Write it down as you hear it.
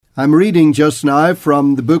I'm reading just now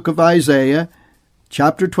from the book of Isaiah,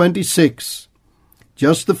 chapter 26,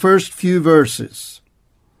 just the first few verses.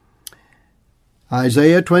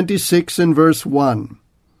 Isaiah 26 and verse 1.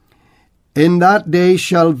 In that day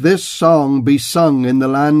shall this song be sung in the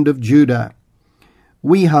land of Judah.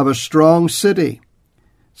 We have a strong city.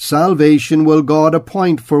 Salvation will God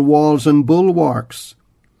appoint for walls and bulwarks.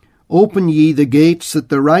 Open ye the gates, that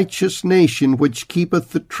the righteous nation which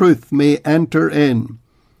keepeth the truth may enter in.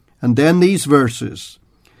 And then these verses.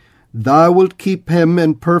 Thou wilt keep him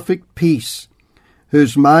in perfect peace,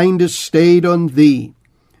 whose mind is stayed on thee,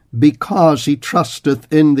 because he trusteth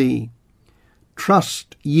in thee.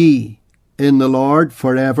 Trust ye in the Lord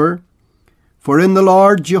forever, for in the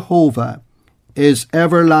Lord Jehovah is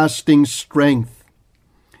everlasting strength.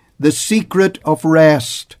 The secret of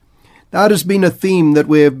rest. That has been a theme that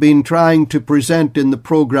we have been trying to present in the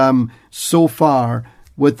program so far,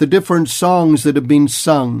 with the different songs that have been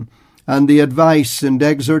sung and the advice and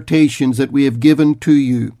exhortations that we have given to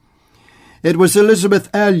you. It was Elizabeth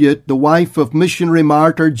Elliot, the wife of missionary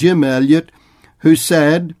martyr Jim Elliot, who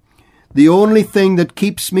said, "The only thing that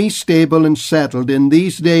keeps me stable and settled in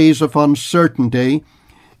these days of uncertainty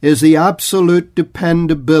is the absolute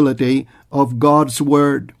dependability of God's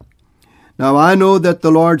Word." Now, I know that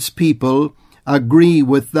the Lord's people agree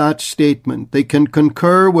with that statement. They can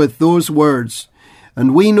concur with those words.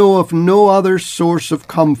 And we know of no other source of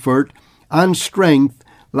comfort and strength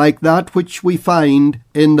like that which we find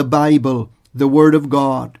in the Bible, the Word of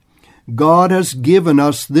God. God has given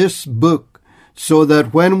us this book so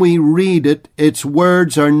that when we read it, its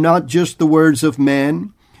words are not just the words of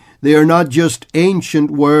men. They are not just ancient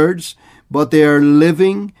words, but they are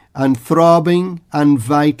living and throbbing and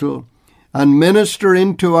vital and minister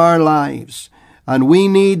into our lives. And we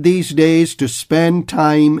need these days to spend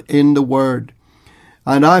time in the Word.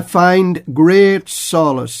 And I find great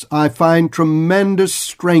solace, I find tremendous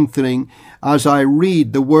strengthening as I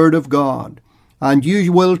read the Word of God. And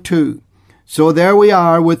you will too. So there we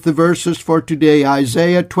are with the verses for today.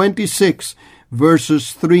 Isaiah 26,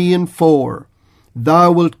 verses 3 and 4.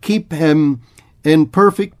 Thou wilt keep him in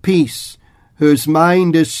perfect peace, whose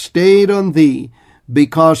mind is stayed on thee,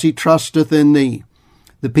 because he trusteth in thee.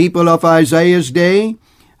 The people of Isaiah's day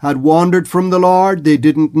had wandered from the Lord. They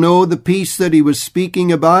didn't know the peace that he was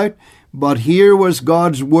speaking about, but here was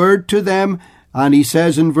God's word to them, and he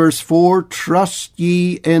says in verse 4, Trust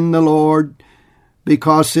ye in the Lord,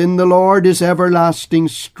 because in the Lord is everlasting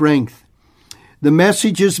strength. The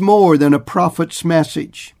message is more than a prophet's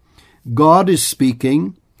message. God is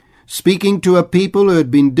speaking to a people who had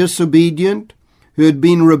been disobedient, who had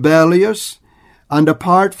been rebellious, and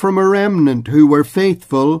apart from a remnant who were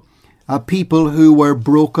faithful, a people who were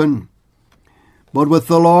broken. But with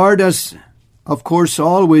the Lord, as of course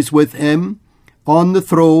always with him, on the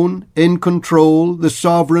throne, in control, the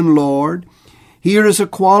sovereign Lord, here is a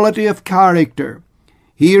quality of character,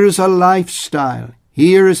 here is a lifestyle,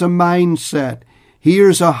 here is a mindset, here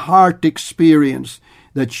is a heart experience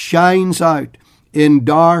that shines out in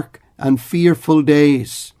dark and fearful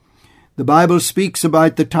days. The Bible speaks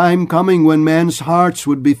about the time coming when men's hearts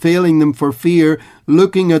would be failing them for fear,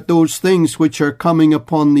 looking at those things which are coming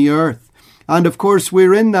upon the earth. And of course,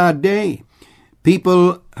 we're in that day.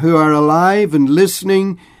 People who are alive and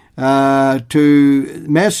listening to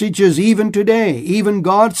messages even today, even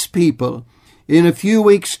God's people. In a few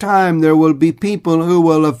weeks' time, there will be people who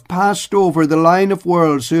will have passed over the line of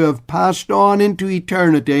worlds, who have passed on into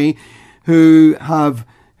eternity, who have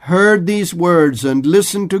heard these words and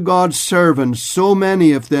listened to God's servants, so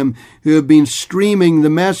many of them who have been streaming the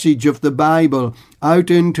message of the Bible out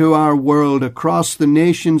into our world across the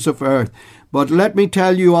nations of earth. But let me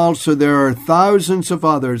tell you also, there are thousands of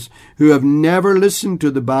others who have never listened to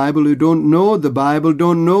the Bible, who don't know the Bible,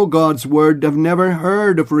 don't know God's Word, have never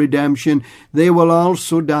heard of redemption. They will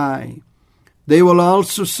also die. They will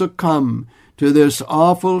also succumb to this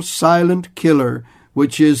awful silent killer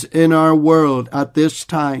which is in our world at this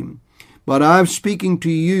time. But I'm speaking to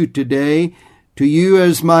you today, to you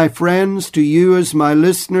as my friends, to you as my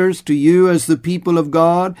listeners, to you as the people of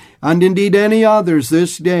God, and indeed any others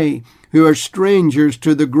this day who are strangers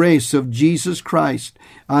to the grace of Jesus Christ.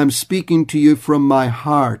 I'm speaking to you from my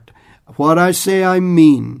heart. What I say I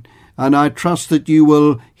mean, and I trust that you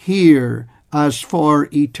will hear as for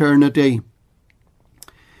eternity.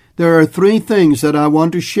 There are three things that I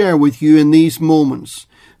want to share with you in these moments.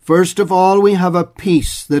 First of all, we have a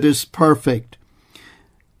peace that is perfect.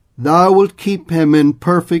 Thou wilt keep him in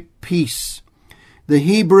perfect peace. The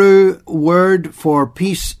Hebrew word for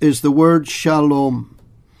peace is the word shalom.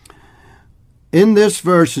 In this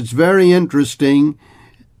verse, it's very interesting.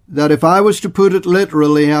 that if I was to put it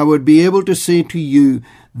literally, I would be able to say to you,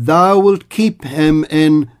 thou wilt keep him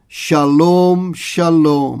in shalom,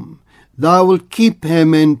 shalom. Thou wilt keep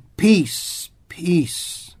him in peace,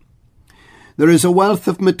 peace. There is a wealth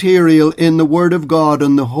of material in the Word of God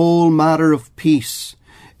on the whole matter of peace.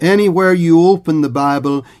 Anywhere you open the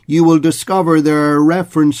Bible, you will discover there are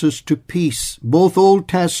references to peace, both Old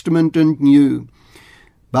Testament and New.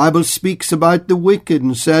 Bible speaks about the wicked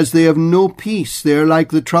and says they have no peace. They are like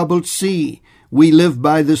the troubled sea. We live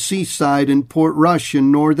by the seaside in Portrush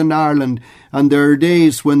in Northern Ireland, and there are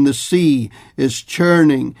days when the sea is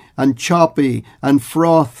churning and choppy and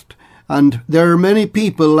frothed, and there are many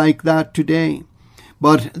people like that today.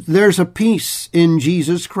 But there's a peace in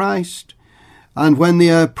Jesus Christ. And when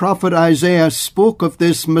the prophet Isaiah spoke of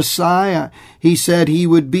this Messiah, he said he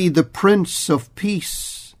would be the Prince of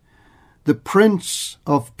Peace. The Prince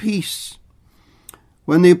of Peace.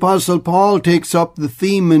 When the Apostle Paul takes up the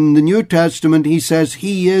theme in the New Testament, he says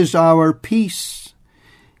he is our peace.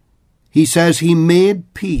 He says he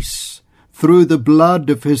made peace through the blood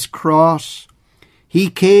of his cross. He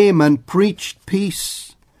came and preached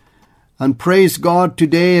peace. And praise God,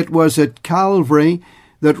 today it was at Calvary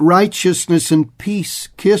that righteousness and peace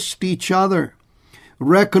kissed each other,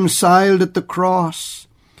 reconciled at the cross.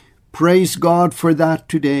 Praise God for that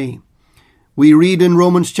today. We read in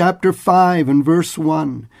Romans chapter 5 and verse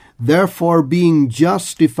 1, therefore being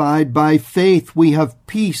justified by faith, we have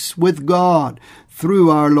peace with God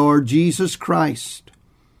through our Lord Jesus Christ.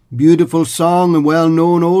 Beautiful song and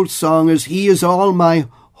well-known old song is, He is all my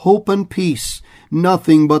hope and peace,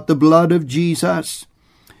 nothing but the blood of Jesus.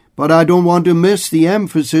 But I don't want to miss the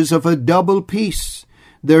emphasis of a double peace.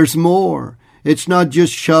 There's more. It's not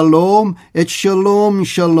just shalom, it's shalom,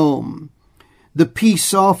 shalom. The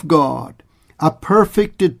peace of God, a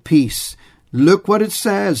perfected peace. Look what it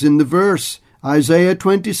says in the verse, Isaiah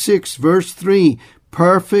 26, verse 3,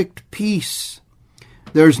 perfect peace.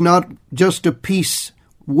 There's not just a peace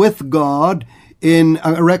with God in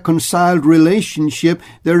a reconciled relationship.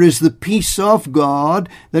 There is the peace of God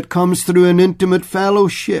that comes through an intimate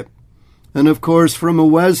fellowship. And of course, from a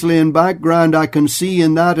Wesleyan background, I can see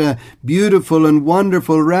in that a beautiful and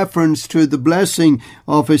wonderful reference to the blessing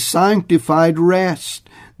of a sanctified rest.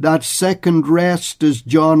 That second rest, as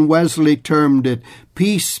John Wesley termed it,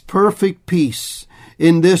 peace, perfect peace.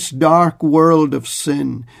 In this dark world of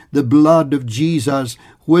sin, the blood of Jesus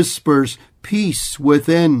whispers peace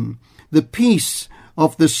within. The peace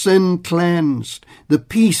of the sin cleansed. The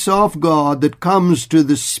peace of God that comes to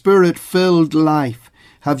the Spirit-filled life.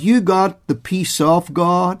 Have you got the peace of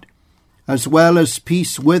God as well as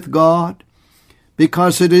peace with God?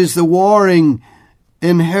 Because it is the warring,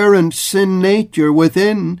 inherent sin nature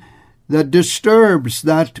within that disturbs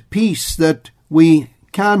that peace that we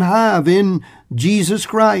can have in Jesus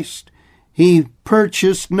Christ. He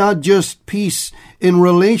purchased not just peace in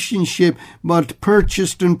relationship, but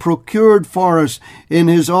purchased and procured for us in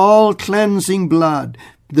His all-cleansing blood,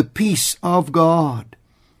 the peace of God.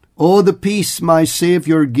 Oh, the peace my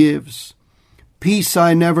Saviour gives, peace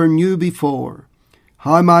I never knew before.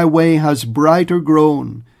 How my way has brighter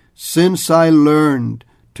grown since I learned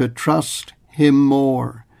to trust Him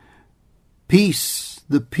more. Peace,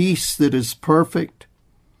 the peace that is perfect.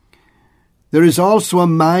 There is also a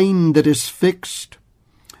mind that is fixed.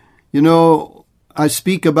 You know, I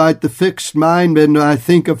speak about the fixed mind and I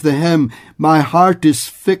think of the hymn, my heart is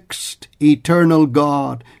fixed, eternal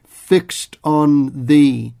God, fixed on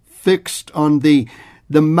Thee. Fixed on Thee.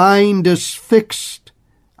 The mind is fixed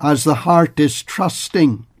as the heart is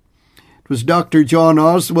trusting. It was Dr. John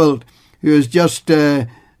Oswald who has just been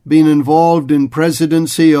involved in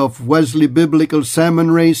presidency of Wesley Biblical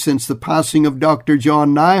Seminary since the passing of Dr.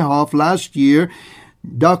 John Niehoff last year.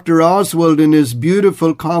 Dr. Oswald, in his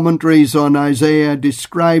beautiful commentaries on Isaiah,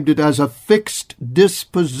 described it as a fixed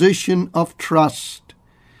disposition of trust.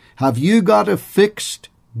 Have you got a fixed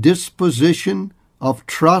disposition of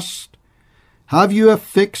trust? Have you a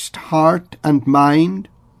fixed heart and mind?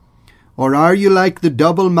 Or are you like the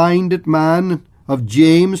double-minded man of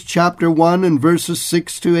James chapter 1 and verses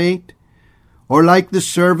 6 to 8? Or like the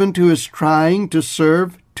servant who is trying to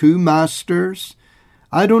serve two masters?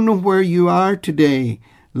 I don't know where you are today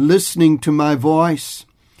listening to my voice,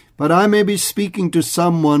 but I may be speaking to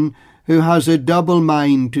someone who has a double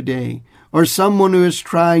mind today, or someone who is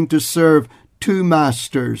trying to serve two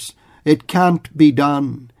masters. It can't be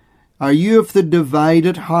done. Are you of the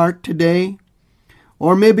divided heart today?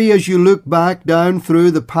 Or maybe as you look back down through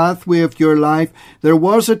the pathway of your life, there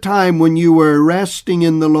was a time when you were resting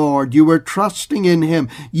in the Lord. You were trusting in Him.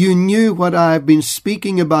 You knew what I have been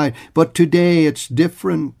speaking about, but today it's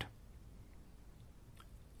different.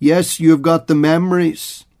 Yes, you've got the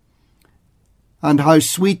memories, and how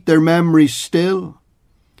sweet their memories still.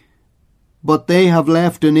 But they have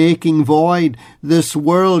left an aching void this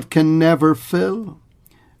world can never fill.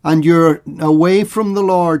 And you're away from the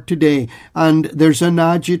Lord today, and there's an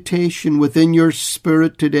agitation within your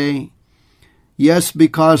spirit today. Yes,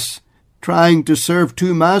 because trying to serve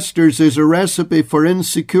two masters is a recipe for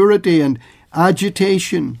insecurity and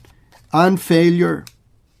agitation and failure.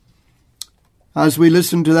 As we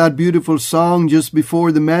listen to that beautiful song just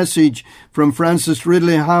before the message from Frances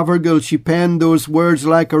Ridley Havergal, she penned those words,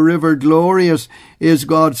 like a river glorious is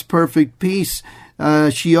God's perfect peace.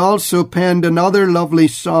 She also penned another lovely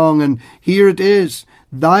song, and here it is.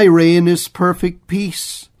 Thy reign is perfect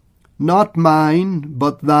peace, not mine,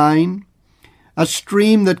 but thine. A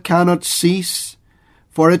stream that cannot cease,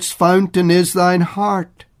 for its fountain is thine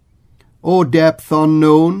heart. O depth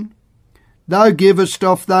unknown, thou givest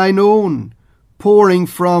of thine own, pouring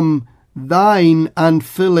from thine and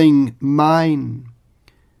filling mine.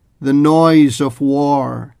 The noise of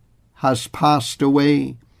war has passed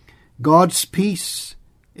away. God's peace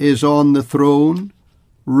is on the throne,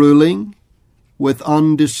 ruling with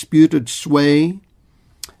undisputed sway.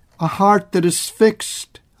 A heart that is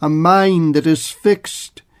fixed, a mind that is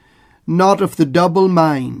fixed, not of the double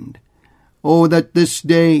mind. Oh, that this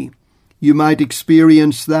day you might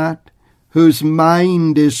experience that, whose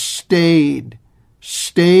mind is stayed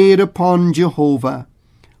upon Jehovah.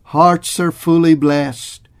 Hearts are fully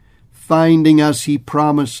blessed, finding as he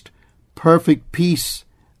promised perfect peace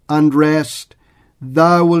and rest.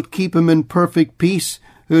 Thou wilt keep him in perfect peace,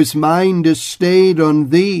 whose mind is stayed on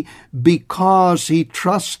thee, because he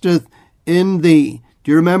trusteth in thee.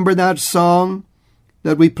 Do you remember that song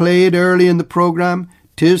that we played early in the program?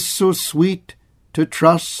 'Tis so sweet to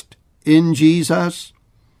trust in Jesus,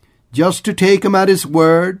 just to take him at his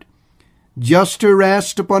word, just to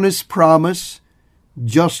rest upon his promise,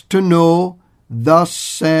 just to know, thus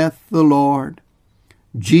saith the Lord.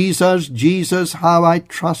 Jesus, Jesus, how I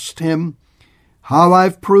trust him, how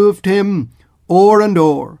I've proved him o'er and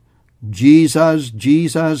o'er. Jesus,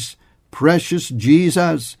 Jesus, precious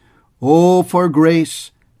Jesus, oh, for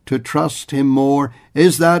grace to trust him more.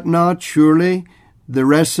 Is that not surely the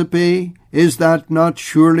recipe? Is that not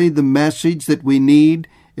surely the message that we need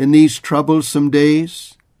in these troublesome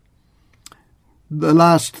days? The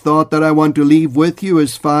last thought that I want to leave with you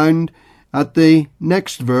is found at the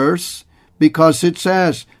next verse, because it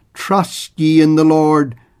says, trust ye in the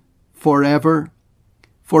Lord forever,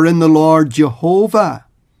 for in the Lord Jehovah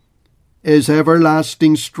is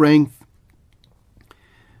everlasting strength.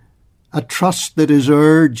 A trust that is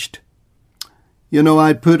urged. You know,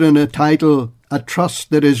 I'd put in a title, a trust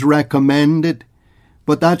that is recommended,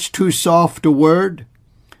 but that's too soft a word,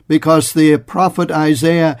 because the prophet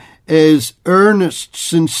Isaiah is earnest,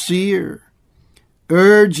 sincere,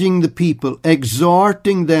 urging the people,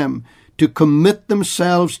 exhorting them to commit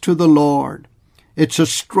themselves to the Lord. It's a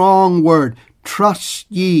strong word. Trust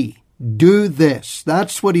ye, do this.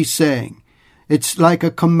 That's what he's saying. It's like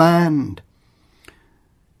a command.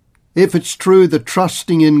 If it's true that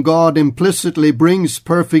trusting in God implicitly brings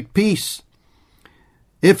perfect peace,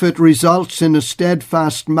 if it results in a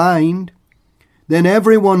steadfast mind, then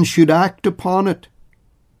everyone should act upon it.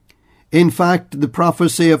 In fact, the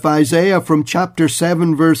prophecy of Isaiah from chapter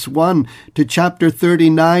 7 verse 1 to chapter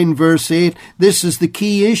 39 verse 8, this is the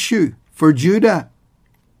key issue for Judah.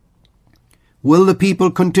 Will the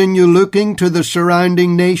people continue looking to the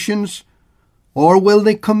surrounding nations, or will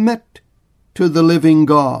they commit to the living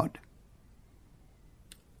God?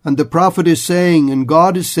 And the prophet is saying, and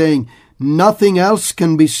God is saying, nothing else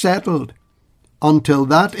can be settled until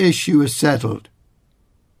that issue is settled.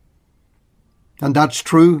 And that's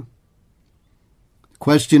true. The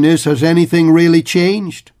question is, has anything really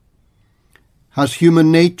changed? Has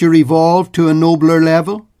human nature evolved to a nobler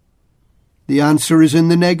level? The answer is in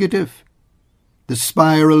the negative. The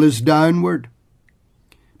spiral is downward.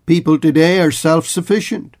 People today are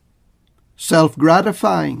self-sufficient,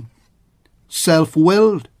 self-gratifying,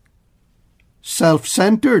 self-willed,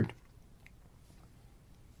 self-centered.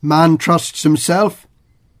 Man trusts himself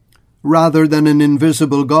rather than an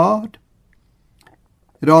invisible God.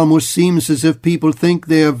 It almost seems as if people think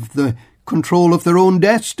they have the control of their own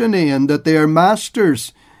destiny and that they are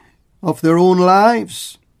masters of their own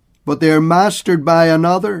lives, but they are mastered by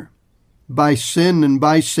another, by sin and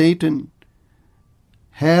by Satan,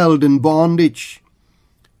 held in bondage,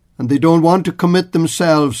 and they don't want to commit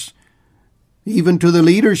themselves even to the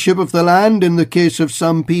leadership of the land in the case of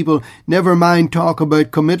some people. Never mind talk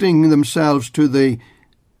about committing themselves to the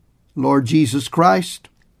Lord Jesus Christ.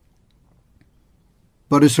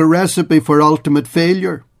 But it's a recipe for ultimate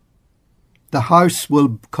failure. the house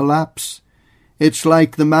will collapse. It's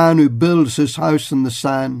like the man who builds his house in the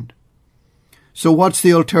sand. So what's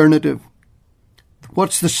the alternative?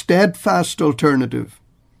 What's the steadfast alternative?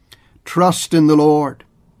 Trust in the Lord.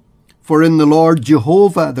 For in the Lord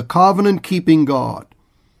Jehovah, the covenant-keeping God,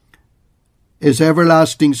 is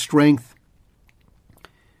everlasting strength.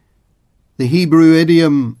 The Hebrew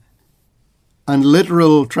idiom and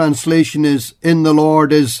literal translation is, in the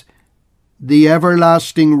Lord is the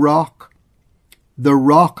everlasting rock, the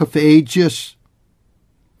rock of ages.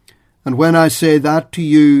 And when I say that to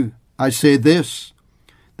you, I say this,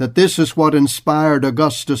 that this is what inspired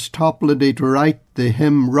Augustus Toplady to write the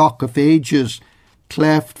hymn Rock of Ages,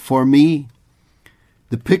 cleft for me.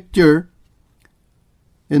 The picture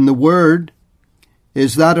in the word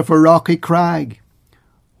is that of a rocky crag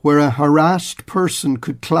where a harassed person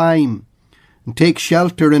could climb and take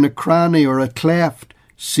shelter in a cranny or a cleft,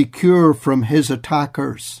 secure from his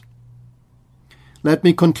attackers. Let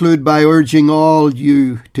me conclude by urging all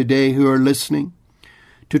you today who are listening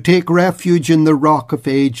to take refuge in the Rock of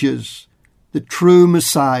Ages, the true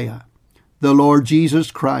Messiah, the Lord Jesus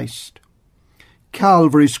Christ.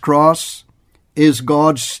 Calvary's cross is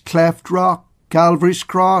God's cleft rock. Calvary's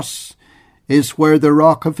cross is where the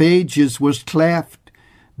Rock of Ages was cleft.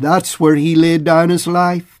 That's where he laid down his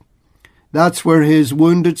life. That's where his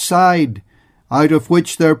wounded side, out of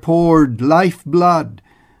which there poured life blood,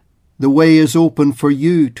 the way is open for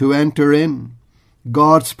you to enter in.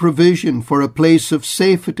 God's provision for a place of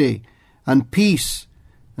safety and peace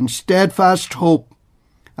and steadfast hope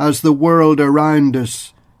as the world around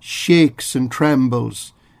us shakes and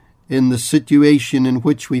trembles in the situation in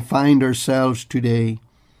which we find ourselves today.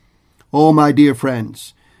 Oh, my dear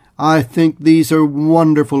friends, I think these are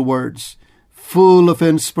wonderful words, full of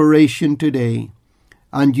inspiration today,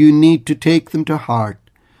 and you need to take them to heart.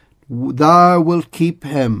 Thou wilt keep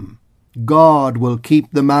him. God will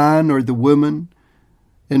keep the man or the woman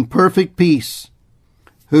in perfect peace,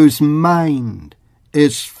 whose mind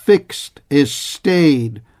is fixed, is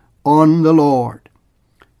stayed on the Lord.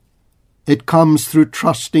 It comes through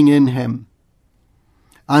trusting in him.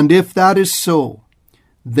 And if that is so,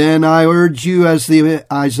 then I urge you, as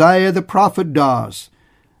Isaiah the prophet does,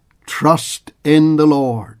 trust in the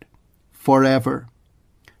Lord forever,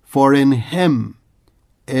 for in him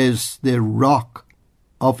is the Rock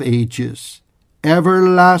of Ages,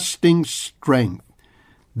 everlasting strength,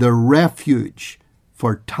 the refuge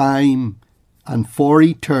for time and for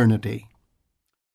eternity.